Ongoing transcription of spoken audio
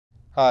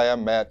Hi,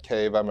 I'm Matt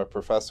Cave. I'm a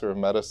professor of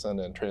medicine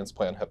and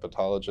transplant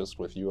hepatologist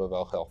with U of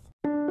L Health.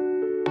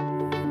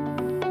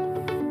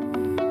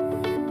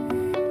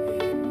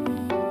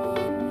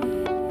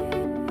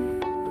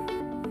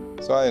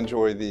 So I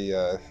enjoy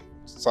the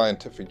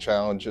scientific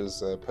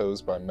challenges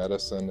posed by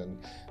medicine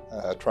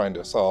and trying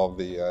to solve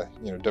the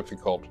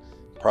difficult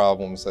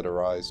problems that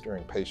arise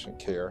during patient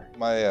care.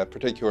 My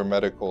particular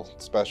medical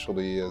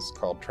specialty is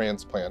called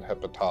transplant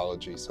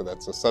hepatology, so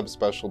that's a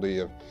subspecialty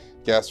of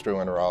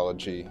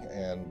gastroenterology,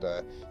 and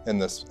in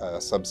this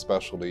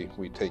subspecialty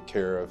we take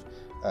care of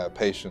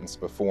patients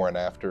before and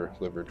after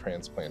liver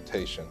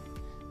transplantation.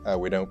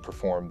 We don't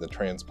perform the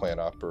transplant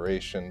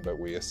operation, but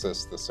we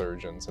assist the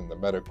surgeons in the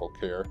medical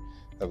care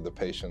of the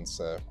patients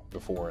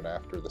before and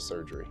after the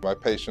surgery. My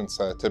patients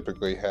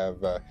typically have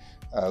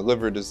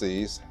liver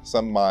disease,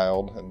 some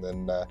mild, and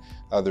then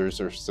others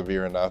are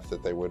severe enough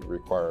that they would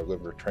require a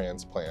liver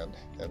transplant.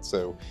 And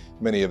so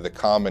many of the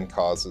common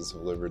causes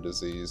of liver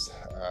disease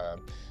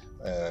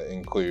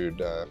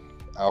include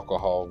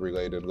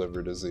alcohol-related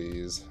liver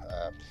disease,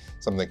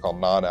 something called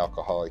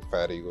non-alcoholic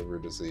fatty liver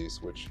disease,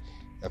 which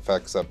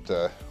affects up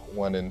to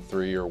 1 in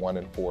 3 or 1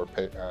 in 4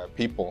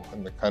 people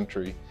in the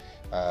country.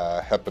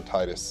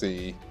 Hepatitis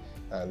C,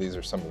 these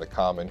are some of the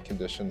common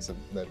conditions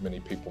that many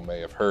people may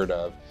have heard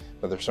of,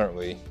 but there's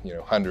certainly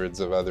hundreds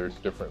of other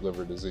different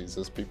liver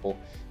diseases people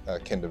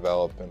can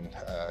develop and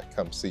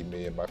come see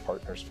me and my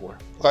partners for.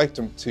 I'd like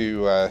them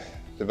to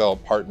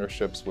develop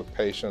partnerships with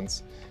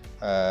patients.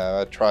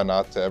 I try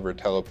not to ever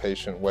tell a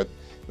patient what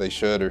they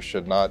should or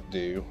should not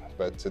do,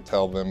 but to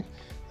tell them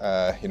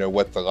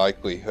what the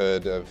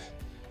likelihood of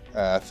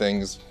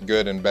things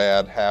good and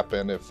bad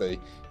happen if they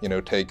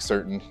take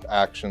certain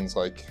actions,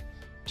 like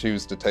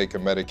choose to take a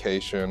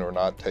medication or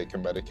not take a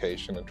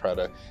medication, and try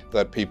to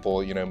let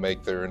people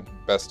make their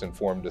best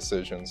informed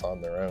decisions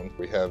on their own.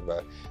 We have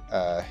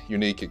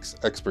unique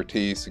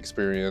expertise,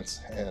 experience,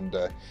 and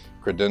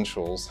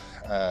credentials.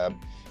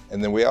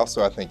 And then we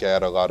also, I think,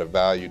 add a lot of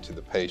value to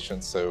the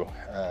patients. So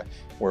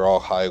we're all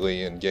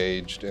highly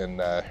engaged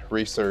in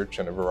research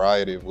in a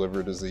variety of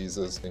liver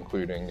diseases,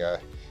 including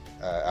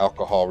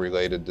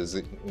alcohol-related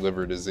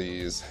liver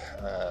disease,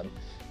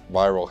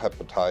 viral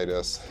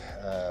hepatitis,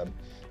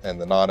 and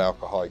the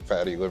non-alcoholic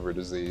fatty liver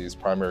disease,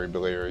 primary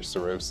biliary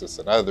cirrhosis,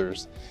 and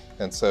others.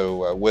 And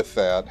so with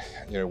that,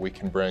 we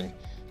can bring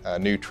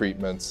new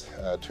treatments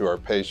to our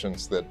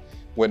patients that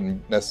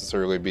wouldn't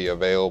necessarily be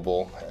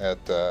available at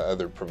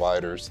other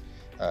providers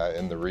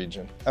in the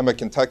region. I'm a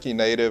Kentucky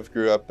native,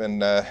 grew up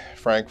in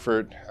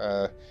Frankfurt,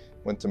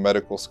 went to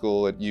medical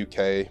school at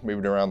UK,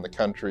 moved around the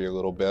country a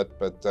little bit,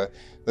 but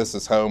this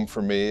is home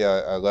for me.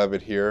 I love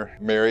it here.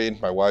 Married,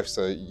 my wife's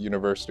a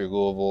University of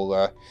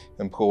Louisville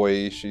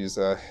employee. She's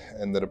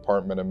in the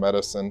Department of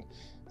Medicine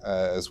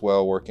as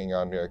well, working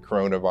on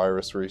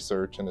coronavirus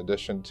research in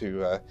addition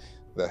to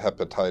the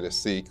hepatitis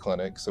C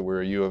clinic. So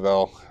we're a U of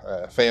L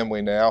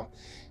family now,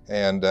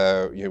 and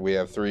we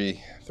have three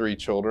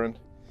children,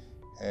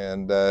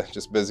 and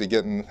just busy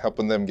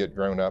helping them get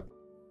grown up.